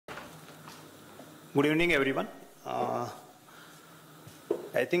Good evening, everyone. I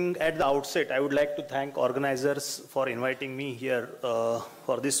think at the outset, I would like to thank organizers for inviting me here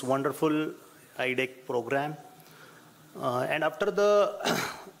for this wonderful IDEC program. And after the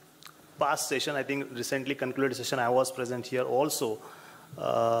past session, I think recently concluded session, I was present here also.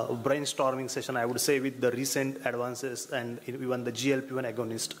 Brainstorming session, I would say, with the recent advances and even the GLP-1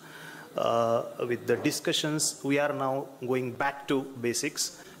 agonist. With the discussions, we are now going back to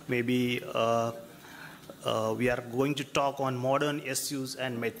basics. Maybe we are going to talk on modern SUs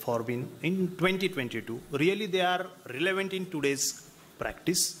and metformin in 2022. Really, they are relevant in today's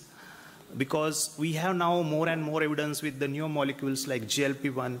practice because we have now more and more evidence with the new molecules like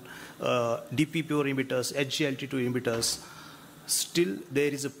GLP-1, DPP-4 inhibitors, SGLT2 inhibitors. Still,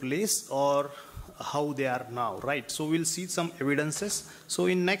 there is a place or how they are now, right? So we'll see some evidences. So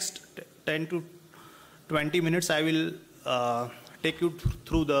in next 10 to 20 minutes, I will take you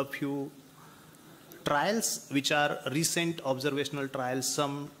through the few trials, which are recent observational trials,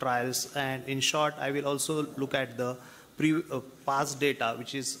 some trials, and in short, I will also look at the past data,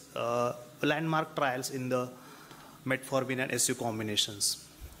 which is landmark trials in the metformin and SU combinations.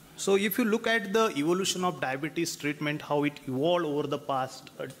 So if you look at the evolution of diabetes treatment, how it evolved over the past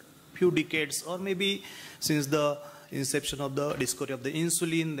few decades, or maybe since the inception of the discovery of the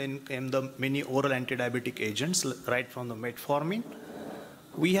insulin, then came the many oral anti-diabetic agents, right from the metformin.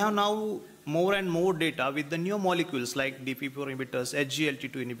 We have now more and more data with the new molecules like DPP-4 inhibitors,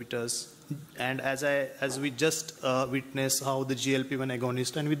 SGLT2 inhibitors, and as we just witnessed how the GLP-1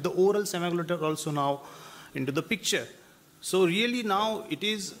 agonist and with the oral semaglutide also now into the picture. So really now it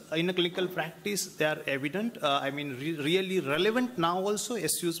is in a clinical practice, they are evident, really relevant now also,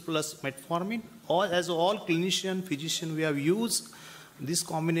 SUs plus metformin. As all clinician, physician, we have used this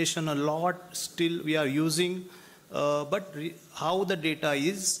combination a lot, still we are using, but how the data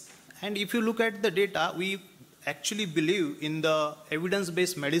is. And if you look at the data, we actually believe in the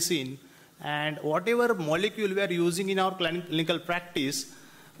evidence-based medicine, and whatever molecule we are using in our clinical practice,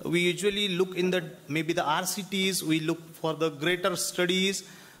 we usually look in the maybe the RCTs, we look for the greater studies,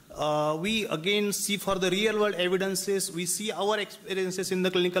 we again see for the real-world evidences, we see our experiences in the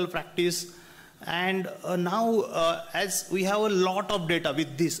clinical practice, and now as we have a lot of data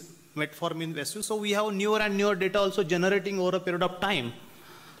with this metformin SU, so we have newer and newer data also generating over a period of time.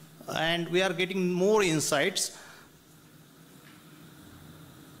 And we are getting more insights.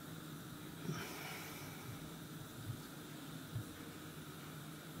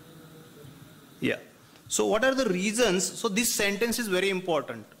 Yeah. So what are the reasons? So this sentence is very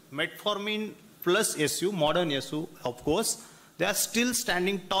important. Metformin plus SU, modern SU, of course, they are still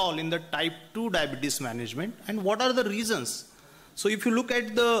standing tall in the type 2 diabetes management. And what are the reasons? So if you look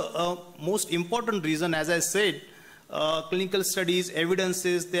at the most important reason, as I said, clinical studies,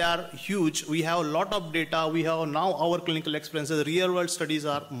 evidences, they are huge. We have a lot of data. We have now our clinical experiences. Real world studies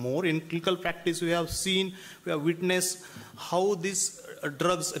are more. In clinical practice, we have seen, we have witnessed how these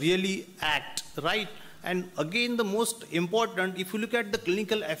drugs really act, right? And again, the most important, if you look at the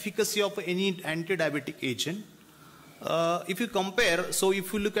clinical efficacy of any anti-diabetic agent, if you compare, so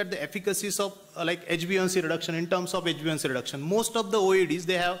if you look at the efficacies of like HbA1c reduction, in terms of HbA1c reduction, most of the OADs,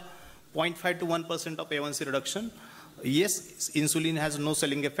 they have 0.5 to 1% of A1C reduction. Yes, insulin has no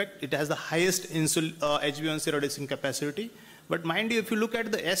selling effect. It has the highest HbA1c reducing capacity. But mind you, if you look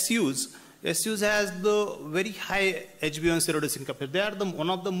at the SUs has the very high HbA1c reducing capacity. They are one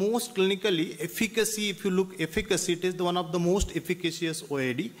of the most clinically efficacy. If you look efficacy, it is one of the most efficacious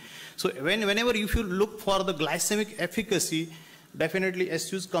OAD. So whenever if you look for the glycemic efficacy, definitely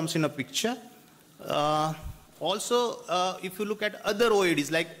SUs comes in a picture. Also, if you look at other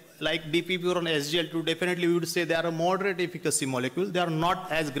OADs like DPP-4 and SGL2, definitely we would say they are a moderate efficacy molecule. They are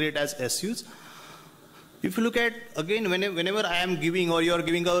not as great as SUs. If you look at, again, whenever I am giving or you are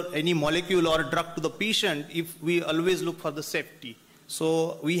giving any molecule or a drug to the patient, if we always look for the safety.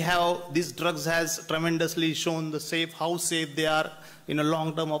 So we have, these drugs has tremendously shown the how safe they are in a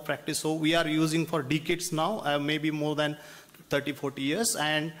long term of practice. So we are using for decades now, maybe more than 30, 40 years.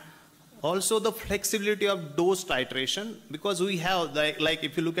 And also the flexibility of dose titration, because we have, like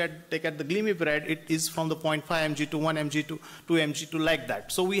if you take at the glimepiride, it is from the 0.5 mg to 1 mg to 2 mg to like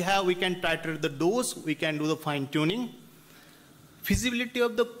that. So we can titrate the dose, we can do the fine tuning. Feasibility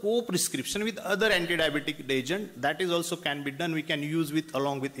of the co-prescription with other anti-diabetic agent, that is also can be done. We can use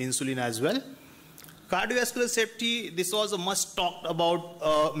along with insulin as well. Cardiovascular safety, this was a must talked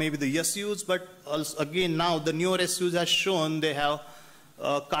about maybe the SUs, but also, again now the newer SUs has shown they have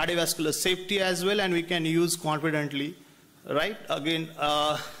cardiovascular safety as well, and we can use confidently, right? Again,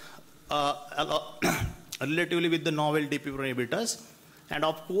 relatively with the novel DPP-4 inhibitors. And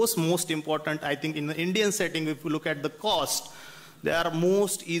of course, most important, I think in the Indian setting, if you look at the cost, they are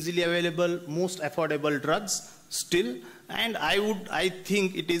most easily available, most affordable drugs still. And I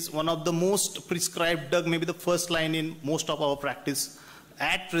think it is one of the most prescribed drug, maybe the first line in most of our practice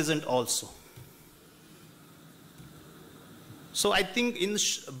at present also. So I think in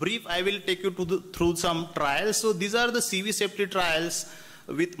brief, I will take you through some trials. So these are the CV safety trials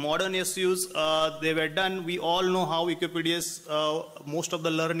with modern SUs. They were done. We all know how Wikipedia's, most of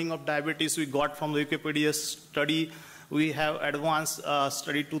the learning of diabetes we got from the Wikipedia study. We have advanced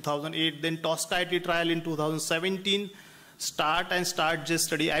study 2008, then Tosca-IT trial in 2017, START and START-J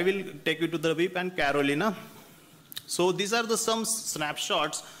study. I will take you to the VIP and Carolina. So these are some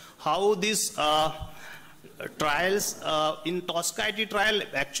snapshots how these trials in Tosca-IT trial,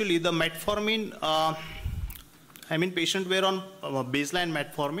 actually the metformin, patients were on baseline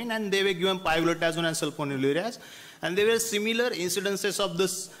metformin and they were given pioglitazone and sulfonylureas, and there were similar incidences of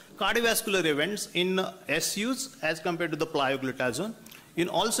this cardiovascular events in SUs as compared to the pioglitazone. In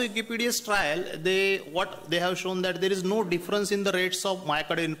also Wikipedia's trial, what they have shown that there is no difference in the rates of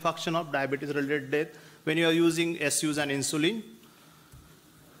myocardial infarction of diabetes-related death when you are using SUs and insulin.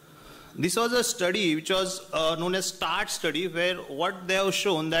 This was a study which was known as START study, where what they have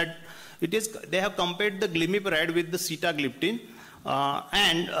shown that they have compared the glimepiride with the sitagliptin,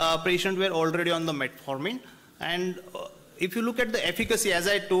 and patients were already on the metformin. And if you look at the efficacy, as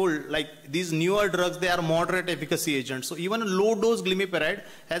I told, like these newer drugs, they are moderate efficacy agents. So even a low dose glimepiride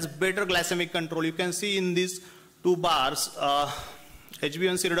has better glycemic control. You can see in these two bars,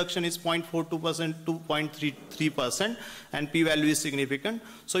 HbA1c reduction is 0.42% to 0.33%, and p-value is significant.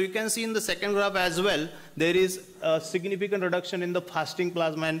 So you can see in the second graph as well, there is a significant reduction in the fasting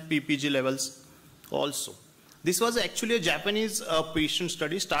plasma and PPG levels also. This was actually a Japanese patient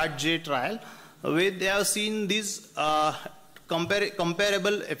study, START-J trial, where they have seen this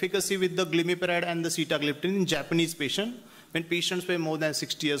comparable efficacy with the glimepiride and the sitagliptin in Japanese patients, when patients were more than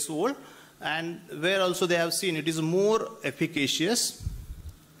 60 years old, and where also they have seen it is more efficacious.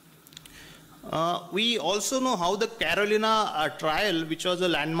 We also know how the Carolina trial, which was a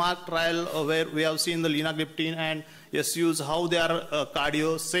landmark trial where we have seen the linagliptin and SUs, how they are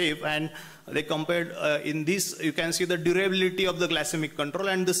cardio safe, and they compared in this, you can see the durability of the glycemic control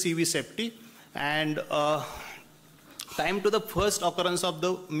and the CV safety, and time to the first occurrence of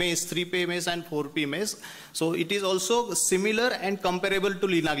the MACE, 3P MACE and 4P MACE. So it is also similar and comparable to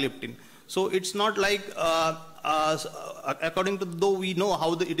linagliptin. So it's not like, according to, though we know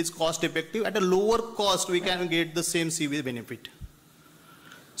how it is cost effective, at a lower cost we can get the same CV benefit.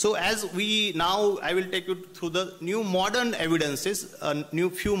 So as I will take you through the new modern evidences,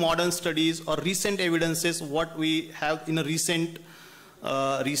 few modern studies or recent evidences what we have in a recent.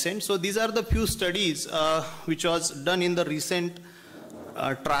 So these are the few studies which was done in the recent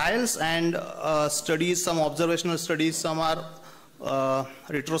trials and studies, some observational studies, some are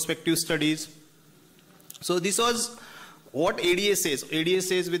retrospective studies. So this was what ADA says. ADA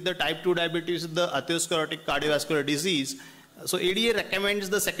says with the type 2 diabetes, the atherosclerotic cardiovascular disease. So ADA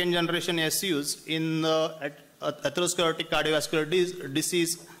recommends the second generation SUs in atherosclerotic cardiovascular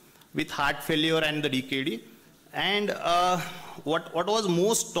disease with heart failure and the DKD. And what was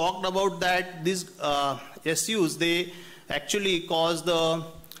most talked about that these SUs, they actually cause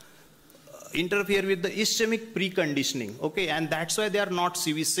interfere with the ischemic preconditioning, okay, and that's why they are not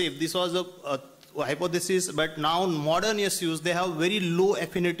CV safe. This was a hypothesis, but now modern SUs, they have very low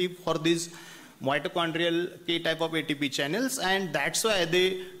affinity for these mitochondrial K type of ATP channels, and that's why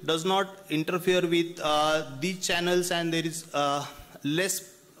they does not interfere with these channels, and there is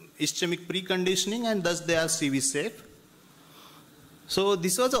less ischemic preconditioning, and thus they are CV safe. So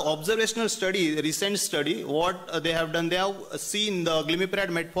this was an observational study, a recent study. What they have done, they have seen the glimepiride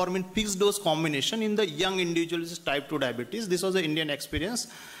metformin fixed dose combination in the young individuals with type 2 diabetes. This was an Indian experience,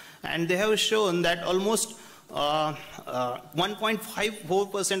 and they have shown that almost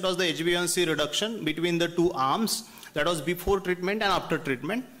 1.54% was the HbA1c reduction between the two arms. That was before treatment and after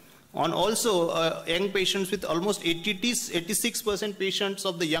treatment. On also young patients with almost 86% patients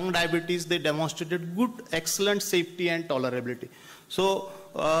of the young diabetes, they demonstrated good, excellent safety and tolerability. So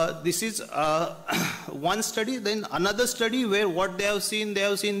this is one study. Then another study where what they have seen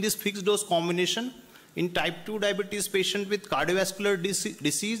this fixed dose combination in type 2 diabetes patient with cardiovascular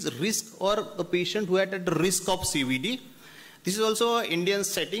disease risk or a patient who had at risk of CVD. This is also an Indian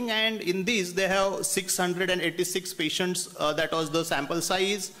setting, and in this they have 686 patients, that was the sample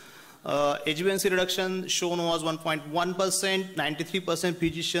size. HbA1c reduction shown was 1.1%, 93%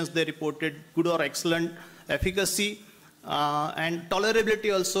 physicians, they reported good or excellent efficacy, and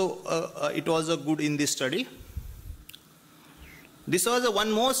tolerability also, it was a good in this study. This was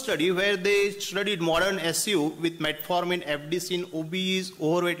one more study where they studied modern SU with metformin, FDC in obese,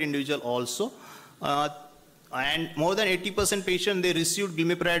 overweight individual also. And more than 80% patients, they received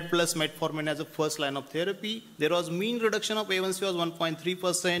glimepiride plus metformin as a first line of therapy. There was mean reduction of A1C was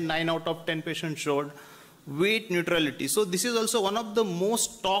 1.3%, 9 out of 10 patients showed weight neutrality. So this is also one of the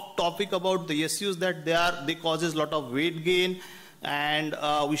most talked topic about the SUs, that they causes a lot of weight gain, and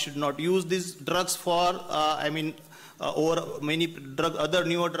we should not use these drugs for, or many other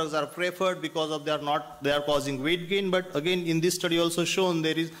newer drugs are preferred because of they are causing weight gain. But again, in this study also shown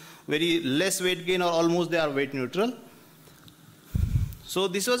there is very less weight gain, or almost they are weight neutral. So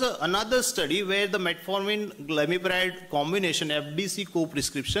this was another study where the metformin glimepiride combination FDC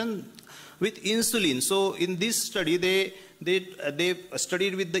co-prescription with insulin. So in this study they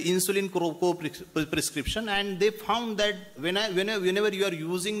studied with the insulin co-prescription, and they found that whenever you are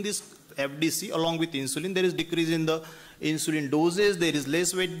using this FDC along with insulin, there is decrease in the insulin doses, there is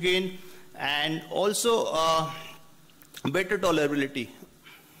less weight gain, and also better tolerability.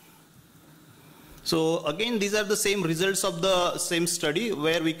 So again, these are the same results of the same study,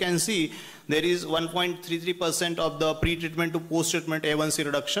 where we can see there is 1.33% of the pre-treatment to post-treatment A1C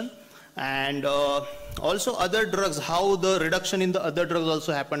reduction, and also other drugs, how the reduction in the other drugs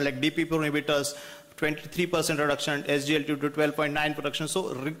also happened, like DPP inhibitors, 23% reduction, SGLT2 to 12.9 reduction.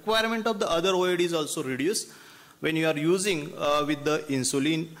 So requirement of the other OAD is also reduced when you are using with the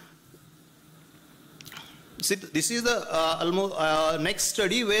insulin. See, this is the next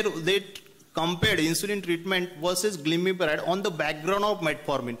study where they compared insulin treatment versus glimepiride on the background of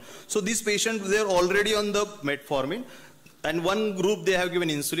metformin. So these patients, they are already on the metformin, and one group they have given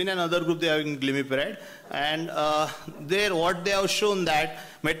insulin, and another group they have given glimepiride, and what they have shown that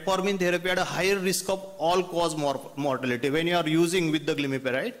metformin therapy had a higher risk of all-cause mortality when you are using with the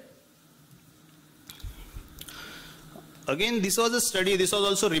glimepiride. Again, this was a study, this was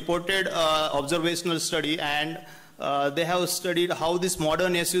also reported observational study, and they have studied how this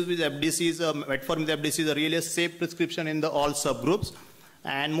modern SUs with FDCs, metformin with FDC is a really safe prescription in all subgroups.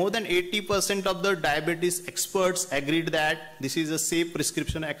 And more than 80% of the diabetes experts agreed that this is a safe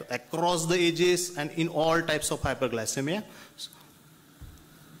prescription across the ages and in all types of hyperglycemia.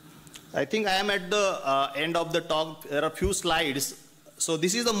 I think I am at the end of the talk. There are a few slides. So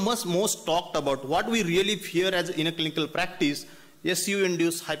this is the most talked about. What we really fear as in a clinical practice,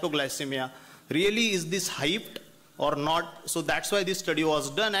 SU-induced hypoglycemia. Really, is this hyped or not? So that's why this study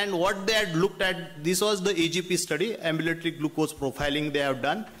was done. And what they had looked at, this was the AGP study, ambulatory glucose profiling they have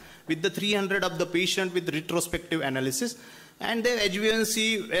done with the 300 of the patient with retrospective analysis. And their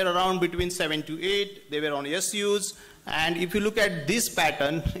HbA1c were around between 7 to 8. They were on SUs. And if you look at this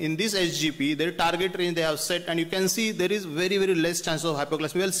pattern in this SGP, their target range they have set, and you can see there is very, very less chance of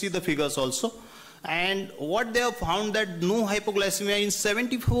hypoglycemia. We'll see the figures also. And what they have found that no hypoglycemia in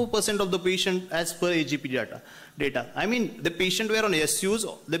 74% of the patient as per AGP data. I mean, the patient were on SUs,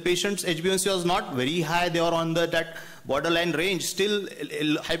 the patient's HbA1c was not very high, they were on that borderline range. Still,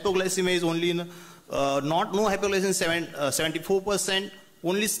 hypoglycemia is only in, no hypoglycemia 74%,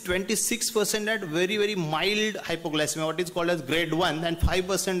 only 26% at very, very mild hypoglycemia, what is called as grade 1, and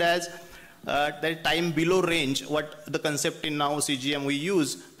 5% as that time below range, what the concept in now CGM we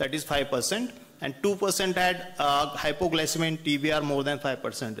use, that is 5%. And 2% had hypoglycemia in TBR more than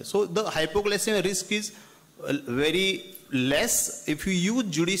 5%. So the hypoglycemia risk is very less. If you use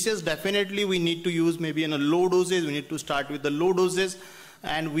judicious, definitely we need to use maybe in a low doses. We need to start with the low doses,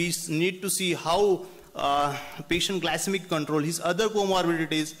 and we need to see how patient glycemic control, his other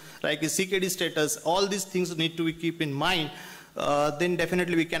comorbidities like his CKD status, all these things need to be keep in mind. Then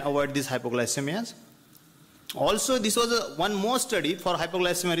definitely we can avoid these hypoglycemias. Also, this was one more study for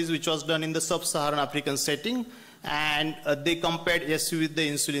hypoglycemia risk which was done in the sub-Saharan African setting, and they compared SU with the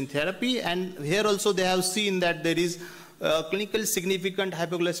insulin therapy, and here also they have seen that there is clinical significant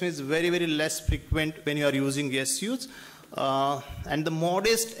hypoglycemia is very, very less frequent when you are using SUs, and the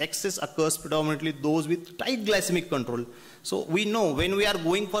modest excess occurs predominantly those with tight glycemic control. So we know when we are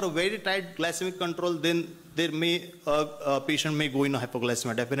going for a very tight glycemic control, then there may a patient may go in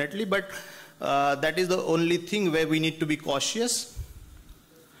hypoglycemia definitely, but that is the only thing where we need to be cautious.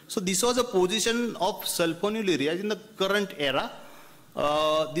 So this was a position of sulfonylurea in the current era.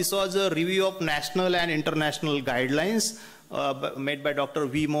 This was a review of national and international guidelines made by Dr.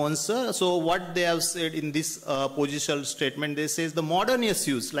 V. Mohan's. So what they have said in this positional statement, they say the modern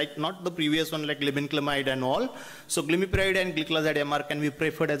SUs, like not the previous one like glibenclamide and all. So glimepiride and gliclazide MR can be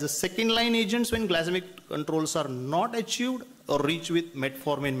preferred as a second line agents when glycemic controls are not achieved or reached with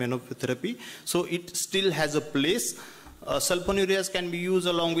metformin monotherapy. So it still has a place. Sulfonylureas can be used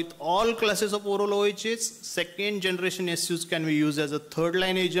along with all classes of oral OHs. Second generation SUs can be used as a third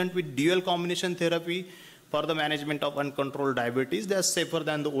line agent with dual combination therapy for the management of uncontrolled diabetes. They are safer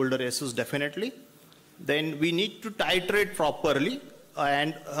than the older SUs, definitely. Then we need to titrate properly,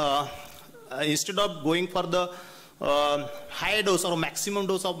 and instead of going for the high dose or maximum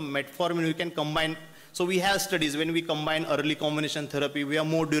dose of metformin, we can combine. So we have studies when we combine early combination therapy, we have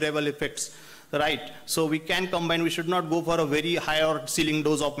more durable effects, right? So we can combine, we should not go for a very high or ceiling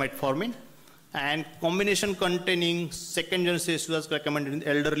dose of metformin. And combination containing second generation SU as recommended in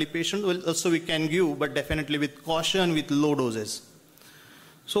elderly patients, well, also we can give, but definitely with caution, with low doses.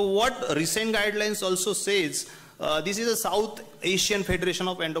 So what recent guidelines also says, this is a South Asian Federation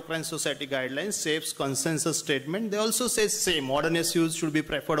of Endocrine Society guidelines, SAFE's consensus statement. They also say same, modern SUs should be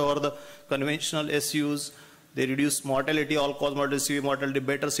preferred over the conventional SUs. They reduce mortality, all-cause mortality, CV mortality,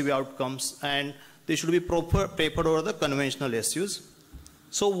 better CV outcomes, and they should be preferred over the conventional SUs.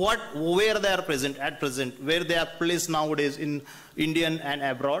 So where they are present at present, where they are placed nowadays in Indian and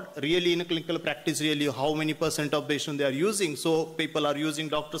abroad, really in a clinical practice, really how many % of patients they are using. So people are using,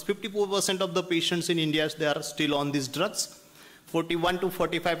 doctors, 54% of the patients in India, they are still on these drugs. 41 to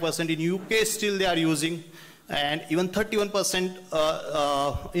 45% in UK still they are using, and even 31%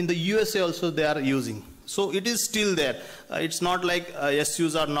 in the USA also they are using. So it is still there. It's not like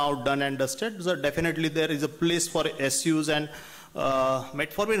SUs are now done and dusted. So definitely there is a place for SUs, and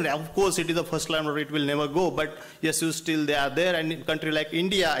metformin, of course, it is a first line, or it will never go, but yes, still they are there. And in a country like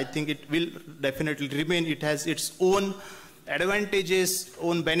India, I think it will definitely remain. It has its own advantages,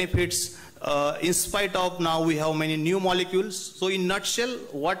 own benefits, in spite of now we have many new molecules. So in nutshell,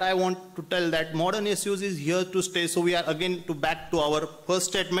 what I want to tell that modern SUs is here to stay. So we are again back to our first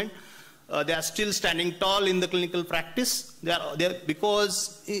statement. They are still standing tall in the clinical practice. They are there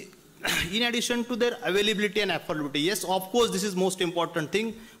because in addition to their availability and affordability, yes, of course, this is most important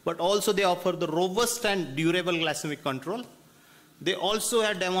thing, but also they offer the robust and durable glycemic control. They also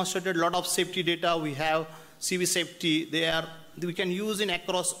have demonstrated a lot of safety data. We have CV safety. We can use in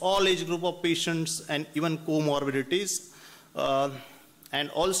across all age group of patients and even comorbidities, and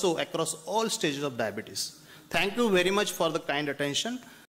also across all stages of diabetes. Thank you very much for the kind attention.